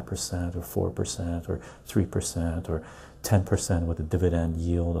of 5% or 4% or 3% or 10% with a dividend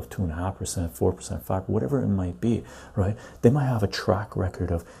yield of 2.5%, 4%, 5%, whatever it might be, right? They might have a track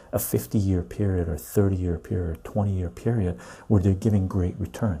record of a 50-year period or 30-year period or 20-year period where they're giving great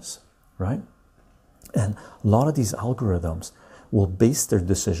returns, right? And a lot of these algorithms will base their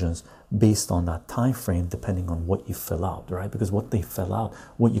decisions based on that time frame, depending on what you fill out, right? Because what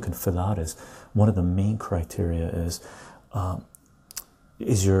you can fill out is one of the main criteria is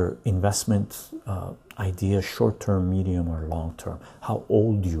your investment idea short-term, medium, or long-term? How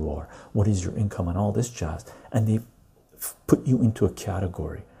old you are? What is your income and all this jazz? And they put you into a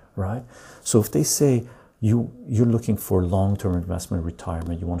category, right? So if they say you're looking for long-term investment,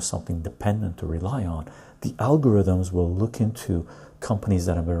 retirement, you want something dependent to rely on, the algorithms will look into companies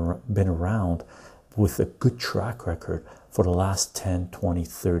that have been around with a good track record for the last 10, 20,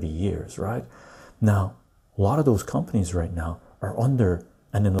 30 years, right? Now, a lot of those companies right now are under,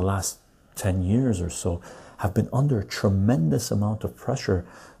 and in the last 10 years or so, have been under a tremendous amount of pressure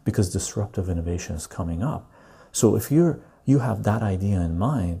because disruptive innovation is coming up. So if you have that idea in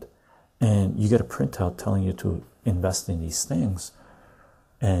mind, and you get a printout telling you to invest in these things,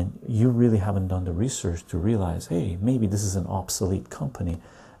 and you really haven't done the research to realize, hey, maybe this is an obsolete company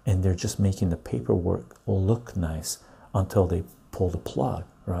and they're just making the paperwork look nice until they pull the plug,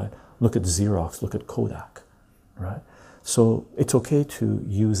 right? Look at Xerox, look at Kodak, right? So it's okay to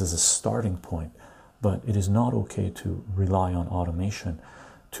use as a starting point, but it is not okay to rely on automation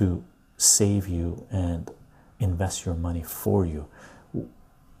to save you and invest your money for you.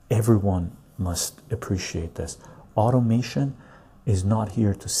 Everyone must appreciate this. Automation is not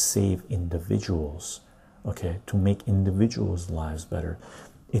here to save individuals, okay, to make individuals' lives better.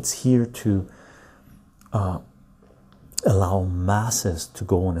 It's here to allow masses to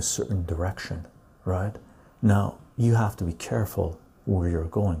go in a certain direction, right? Now, you have to be careful where you're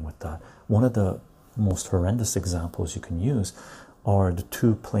going with that. One of the most horrendous examples you can use are the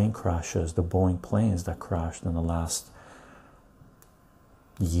 2 plane crashes, the Boeing planes that crashed in the last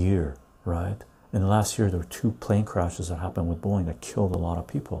year, right? In the last year, there were 2 plane crashes that happened with Boeing that killed a lot of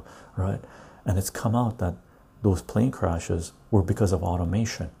people, right? And it's come out that those plane crashes were because of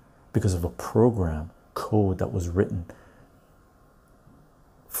automation, because of a program code that was written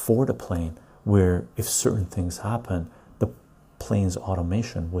for the plane, where if certain things happen, the plane's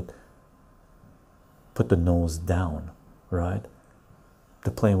automation would put the nose down, right?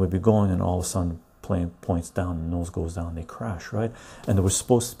 The plane would be going, and all of a sudden the plane points down and the nose goes down, they crash, right? And there was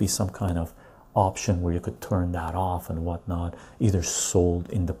supposed to be some kind of option where you could turn that off and whatnot, either sold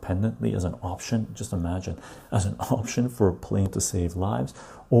independently as an option, just imagine, as an option for a plane to save lives,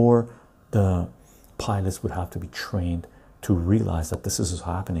 or the pilots would have to be trained to realize that this is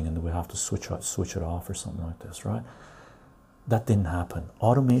happening and they would have to switch it off or something like this, right? That didn't happen.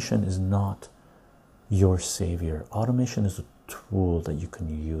 Automation is not your savior. Automation is a tool that you can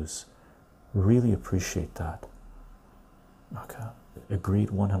use. Really appreciate that. Okay, agreed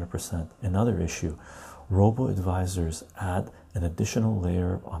 100%. Another issue, robo-advisors add an additional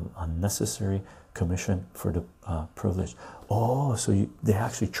layer of unnecessary commission for the privilege. Oh, so they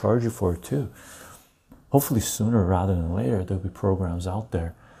actually charge you for it too. Hopefully sooner rather than later there'll be programs out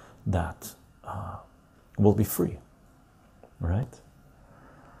there that will be free, right?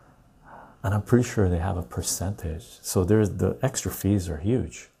 And I'm pretty sure they have a percentage. So there's the extra fees are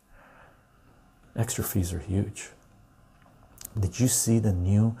huge. Extra fees are huge. Did you see the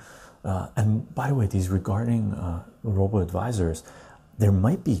new and by the way, these regarding robo-advisors, there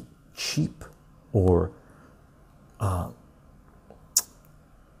might be cheap or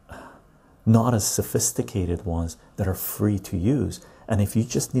not as sophisticated ones that are free to use. And if you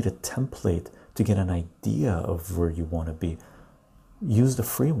just need a template to get an idea of where you want to be, use the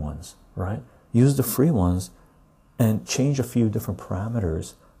free ones, right? Use the free ones and change a few different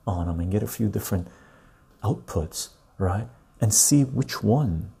parameters on them and get a few different outputs, right? And see which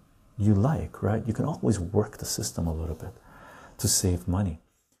one you like, right? You can always work the system a little bit to save money.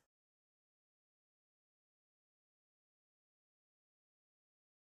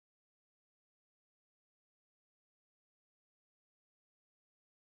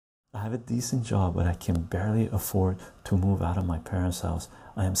 I have a decent job, but I can barely afford to move out of my parents' house.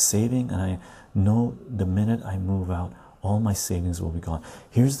 I am saving, and I know the minute I move out, all my savings will be gone.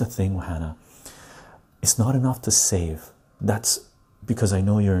 Here's the thing, Hannah. It's not enough to save. That's because I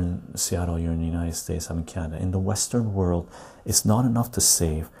know you're in Seattle, you're in the United States, I'm in Canada. In the Western world, it's not enough to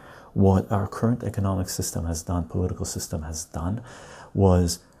save. What our current economic system has done, political system has done,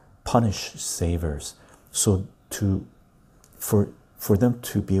 was punish savers. So for them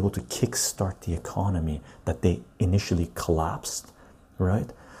to be able to kickstart the economy that they initially collapsed,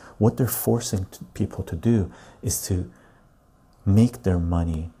 right? What they're forcing people to do is to make their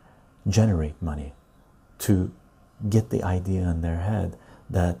money, generate money, to get the idea in their head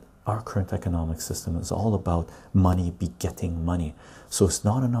that our current economic system is all about money begetting money. So it's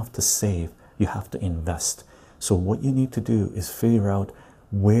not enough to save, you have to invest. So what you need to do is figure out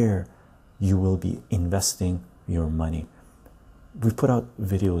where you will be investing your money. We put out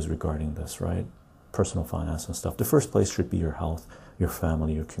videos regarding this, right? Personal finance and stuff. The first place should be your health, your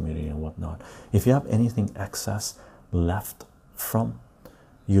family, your community, and whatnot. If you have anything excess left from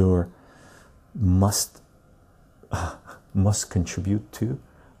your must contribute to,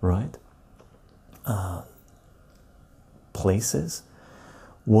 right? Places,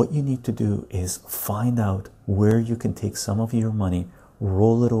 what you need to do is find out where you can take some of your money,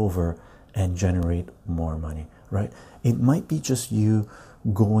 roll it over, and generate more money, right? It might be just you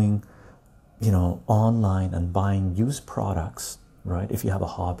going, online and buying used products, right? If you have a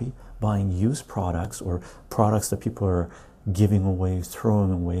hobby, buying used products or products that people are giving away,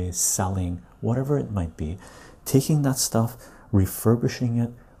 throwing away, selling, whatever it might be, taking that stuff, refurbishing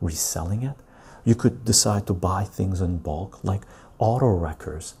it, reselling it. You could decide to buy things in bulk, like auto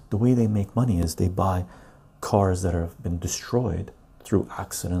wreckers. The way they make money is they buy cars that have been destroyed through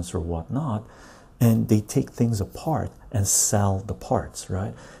accidents or whatnot, and they take things apart and sell the parts,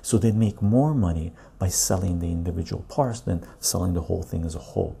 right? So they make more money by selling the individual parts than selling the whole thing as a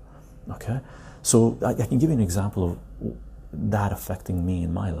whole. Okay, so I can give you an example of that affecting me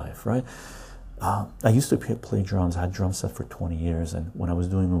in my life, right? I used to play drums. I had drum set for 20 years, and when I was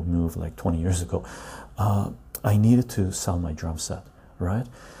doing a move like 20 years ago, I needed to sell my drum set, right?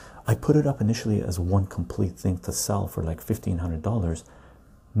 I put it up initially as one complete thing to sell for like $1,500.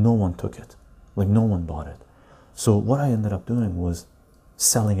 No one took it, like no one bought it. So what I ended up doing was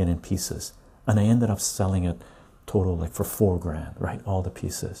selling it in pieces, and I ended up selling it total like for $4,000, right? All the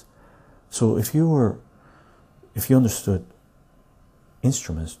pieces. So if you understood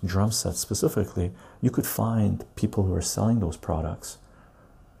instruments, drum sets specifically, you could find people who are selling those products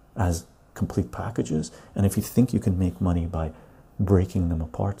as complete packages, and if you think you can make money by breaking them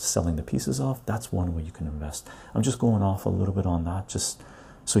apart, selling the pieces off, that's one way you can invest. I'm just going off a little bit on that just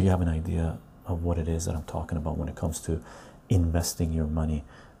so you have an idea of what it is that I'm talking about when it comes to investing your money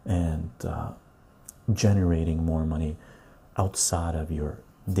and generating more money outside of your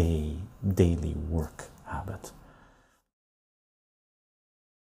daily work habit.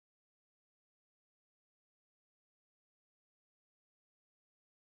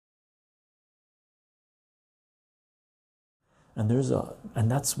 And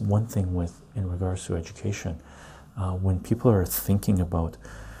that's one thing with in regards to education. When people are thinking about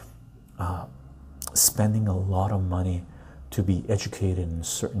spending a lot of money to be educated in a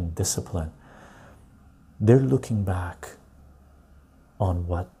certain discipline, they're looking back on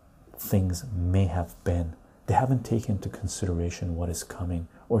what things may have been. They haven't taken into consideration what is coming,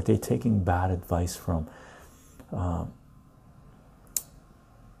 or they're taking bad advice from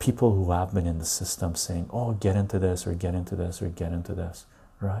people who have been in the system saying, oh, get into this or get into this or get into this,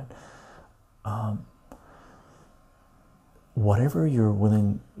 right? Whatever you're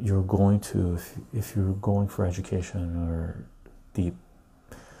going to, if you're going for education or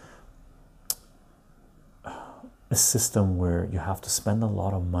a system where you have to spend a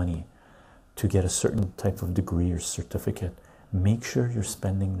lot of money to get a certain type of degree or certificate, make sure you're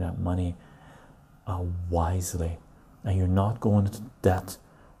spending that money wisely, and you're not going into debt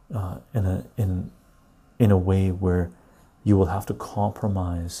in a way where you will have to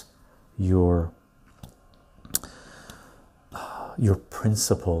compromise your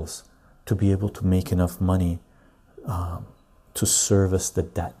principles to be able to make enough money to service the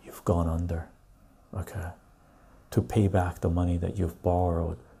debt you've gone under, okay, to pay back the money that you've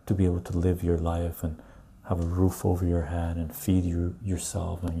borrowed, to be able to live your life and have a roof over your head and feed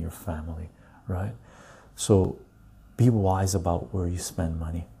yourself and your family, right? So be wise about where you spend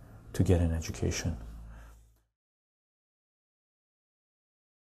money to get an education.